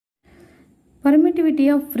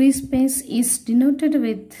Permittivity of free space is denoted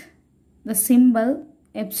with the symbol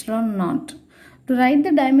epsilon naught. To write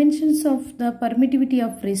the dimensions of the permittivity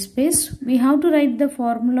of free space, we have to write the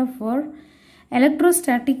formula for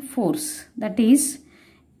electrostatic force, that is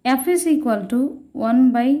F is equal to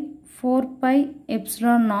 1 by 4 pi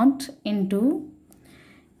epsilon naught into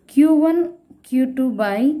Q1 Q2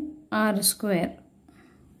 by R square.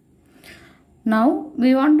 Now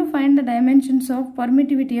we want to find the dimensions of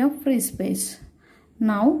permittivity of free space.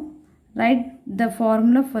 Now write the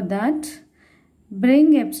formula for that.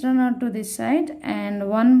 Bring epsilon naught to this side and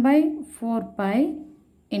 1 by 4 pi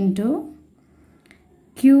into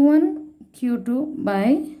Q1 Q2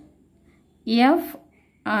 by F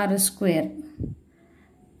R square.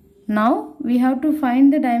 Now we have to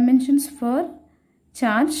find the dimensions for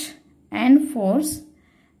charge and force.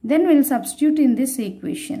 Then we will substitute in this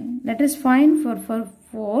equation. Let us find for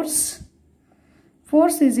force.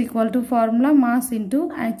 Force is equal to formula mass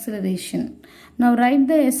into acceleration. Now write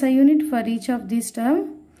the SI unit for each of these terms.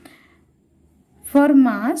 For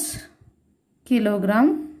mass,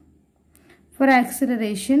 kilogram. For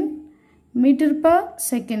acceleration, meter per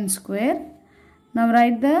second square. Now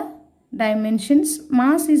write the dimensions.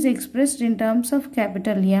 Mass is expressed in terms of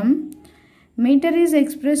capital M. Meter is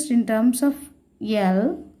expressed in terms of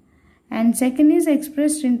L. And second is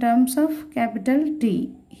expressed in terms of capital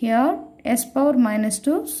T. Here S power minus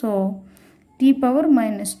 2, so T power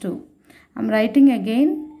minus 2. I am writing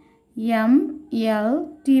again M,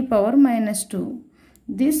 L, T power minus 2.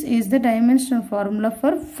 This is the dimensional formula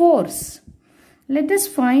for force. Let us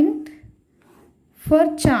find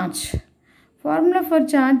for charge. Formula for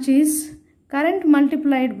charge is current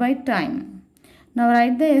multiplied by time. Now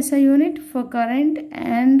write the SI unit for current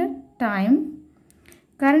and time.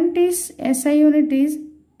 Current is SI unit is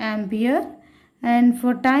ampere and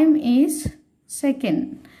for time is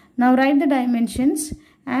second. Now write the dimensions.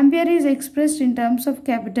 Ampere is expressed in terms of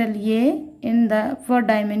capital A in the for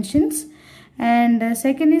dimensions, and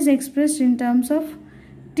second is expressed in terms of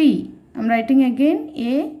T. I am writing again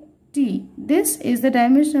A T. This is the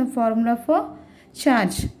dimensional formula for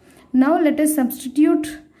charge. Now let us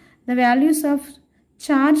substitute the values of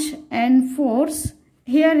charge and force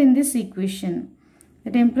here in this equation.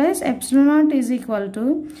 That implies epsilon naught is equal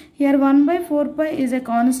to, here 1 by 4 pi is a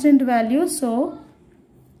constant value, so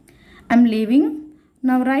I am leaving.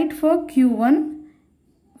 Now write for Q1,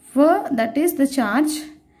 for that is the charge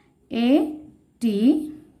A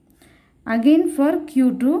T, again for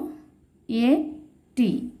Q2 A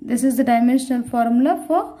T. This is the dimensional formula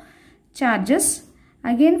for charges.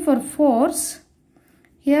 Again for force,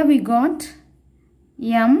 here we got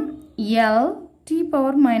M L T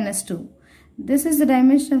power minus 2. This is the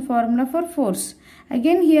dimensional formula for force.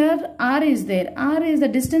 Again here R is there. R is the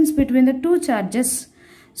distance between the two charges.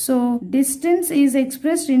 So distance is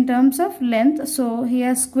expressed in terms of length. So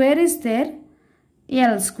here square is there,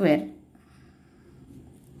 L square.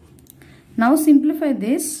 Now simplify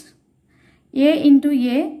this. A into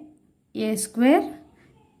A square.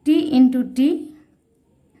 T into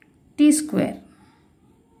T square.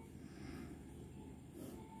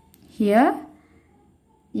 Here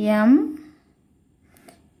M,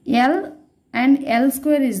 L and L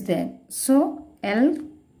square is there. So L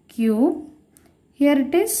cube. Here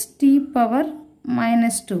it is T power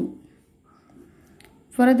minus 2.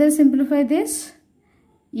 Further simplify this.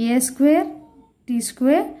 A square T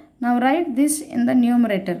square. Now write this in the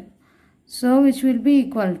numerator. So which will be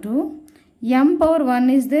equal to M power 1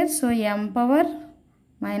 is there. So M power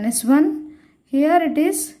minus 1. Here it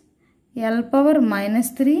is L power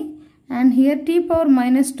minus 3. And here T power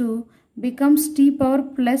minus 2 becomes T power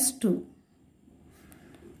plus 2.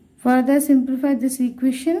 Further simplify this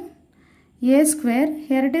equation. A square,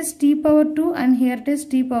 here it is T power 2 and here it is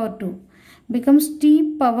T power 2. Becomes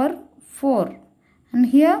T power 4. And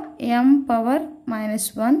here M power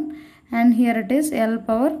minus 1 and here it is L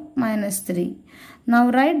power minus 3. Now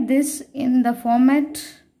write this in the format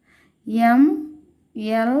M,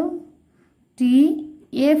 L, T,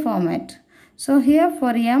 A format. So here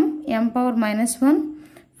for M, M power minus 1,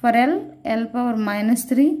 for L, L power minus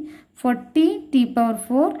 3, for T, T power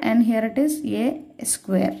 4 and here it is A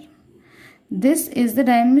square. This is the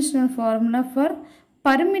dimensional formula for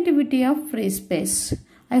permittivity of free space.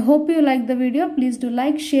 I hope you like the video. Please do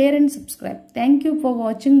like, share and subscribe. Thank you for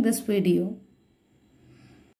watching this video.